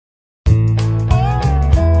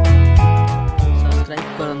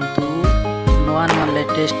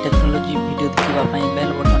Latest technology video देखिबा पई bell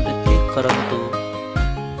button रे क्लिक करंतु।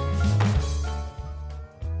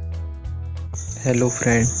 हेलो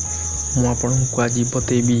फ्रेंड, मु आपको आज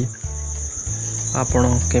बतेबी आपण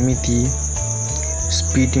केमिति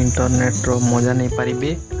स्पीड इंटरनेट रो मजा नहीं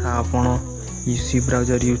पारिबे। आपण यूसी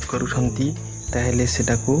ब्राउजर यूज करूछंती ताहेले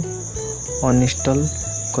सेटाको अनइंस्टॉल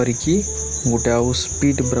करिकी गोटे आउ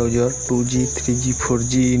speed browser 2G 3G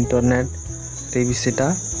 4G internet रे भी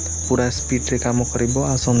सेटा पूरा स्पीड रे काम करिवो।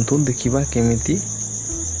 आसंतु देखिबा केमिति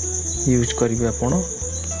यूज करिवे। आपण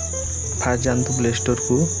फास्ट जानतु प्ले स्टोर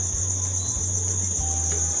को,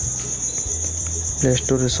 प्ले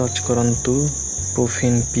स्टोर रे सर्च करंतु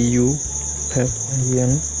पुफिन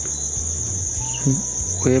PUFIN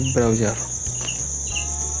वेब ब्राउजर।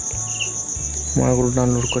 मु आगु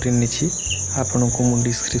डाउनलोड करि निछि, आपन को मु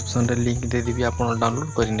डिस्क्रिप्शन रे लिंक दे देबी, आपन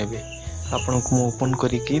डाउनलोड करि नेबे। आपन को मु ओपन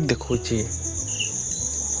करि की देखौछि।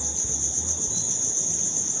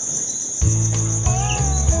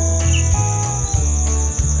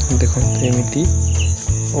 देखो एमिति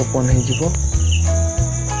ओपन हो जिवो,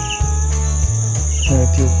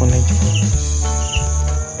 एमिति ओपन हो जिवो।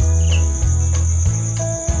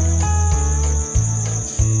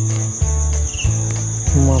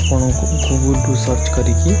 मु आपन को गूगल रु सर्च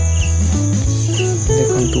करिकी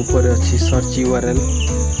देखंतु ऊपर अछि सर्च URL।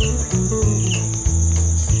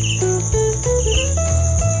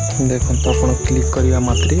 देखंतु आपन क्लिक करिया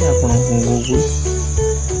मात्रे आपन गूगल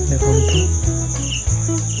देखंतु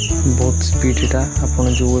बहुत स्पीड एटा।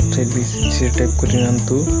 आपन जो वेबसाइट भी से टाइप करि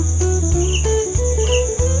नंतु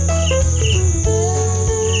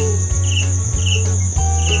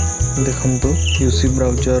देखंतु यूसी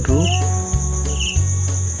ब्राउजर रु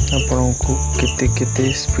आपन को केते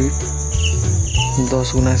केते स्पीड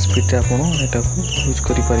 10 गुना स्पीड आपन एटा को यूज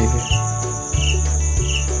करि परिबे।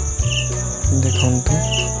 देखंतु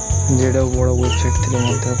जेडा बड़ वेबसाइट थिले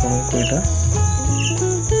मते आपन को एटा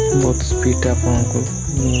बहुत स्पीड आपन को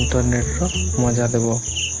इंटरनेट रो मजा देबो।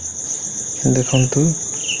 देखंतु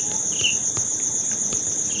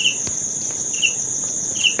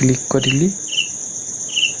क्लिक करिली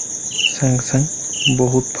संग संग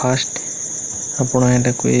बहुत फास्ट आपण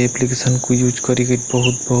एटा को एप्लीकेशन को यूज करी के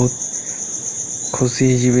बहुत खुशी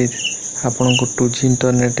हे जिवे। आपण को 2G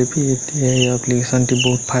इंटरनेट भी ए एप्लीकेशन टी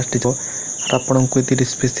बहुत फास्ट हो। आपण को एति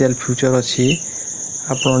स्पेशल फीचर अछि,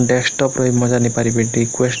 आपण डेस्कटॉप रे मजा नहीं पारिबे।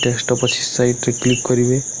 रिक्वेस्ट डेस्कटॉप अछि, साइट रे क्लिक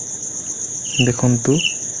करिवे। देखंतु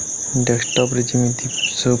डेस्कटॉप रे जेमिति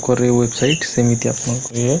शो करे वेबसाइट सेमिति आपण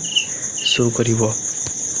को ये शो करिवो।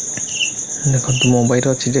 देखंतु मोबाइल रे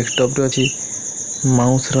अछि, डेस्कटॉप रे अछि,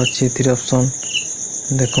 माउस रे अछि एतिर ऑप्शन।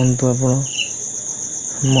 देखंतु आपण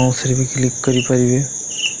माउस रे भी क्लिक करि परिवे।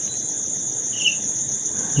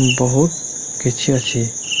 बहुत किछि अछि।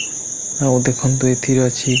 आ देखंतु एतिर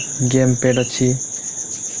अछि गेम पैड अछि,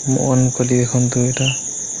 ऑन कली देखंतु एटा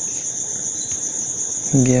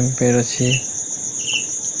गेम पैड अछि।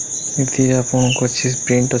 इति आपन को अछि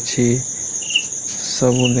प्रिंट अछि,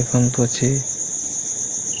 सब देखंतु अछि।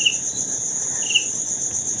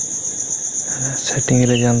 सेटिंग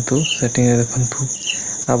रे जानतु, सेटिंग रे देखंतु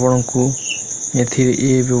आपन को एथि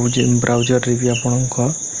ए ब्राउजर रे भी आपन को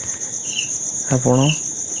आपन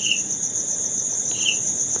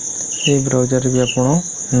ए ब्राउजर रे भी आपन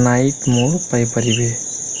नाइट मोड पाई परिबे।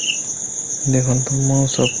 देखंतु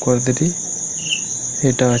माउस ऑफ कर देली,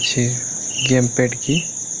 एटा अछि गेम पैड की,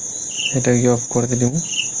 एटा की ऑफ कर देली।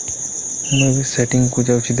 मैं भी सेटिंग को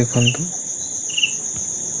जाउछि। देखंतु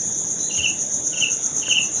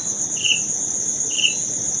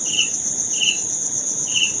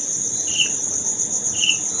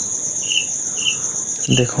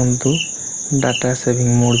देखंतु डाटा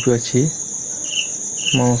सेविंग मोड भी अछि।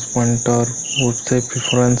 Mouse pointer, website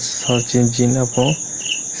preference, search engine आपन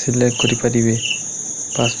सिलेक्ट करि परिबे।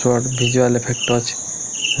 Password, visual effect touch,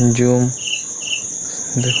 zoom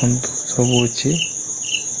देखंतु सब अछि।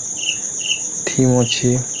 थीम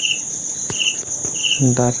अछि,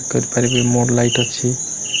 डार्क करि परिबे, मोड लाइट अछि।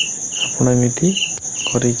 आपन एमिति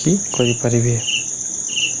करिकी करि परिबे।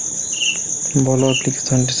 भलो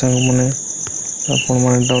एप्लीकेशन टी संग मने आपन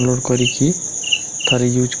माने डाउनलोड करिकी थारे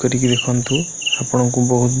यूज करिकी देखंतु आपन को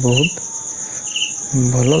बहुत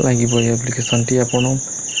भलो लागिबो। ए एप्लीकेशन टी आपन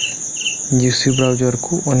यूसी ब्राउजर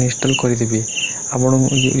को अनइंस्टॉल करि देबे। आपन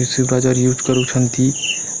यूसी ब्राउजर यूज करूछंती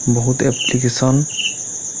बहुत एप्लीकेशन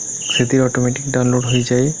सेति ऑटोमेटिक डाउनलोड हो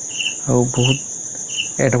जाए आ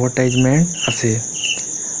बहुत एडवर्टाइजमेंट आसे।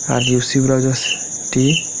 आर यूसी ब्राउजर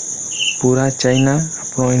टी पूरा चाइना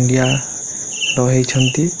आपन इंडिया रहे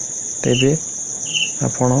छंती, तेबे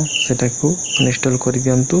आपण सेटा को अनइंस्टॉल करि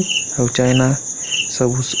दियंतु। आ चाइना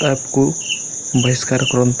सब ऐप को बहिष्कार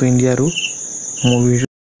करंतु इंडिया रु। मु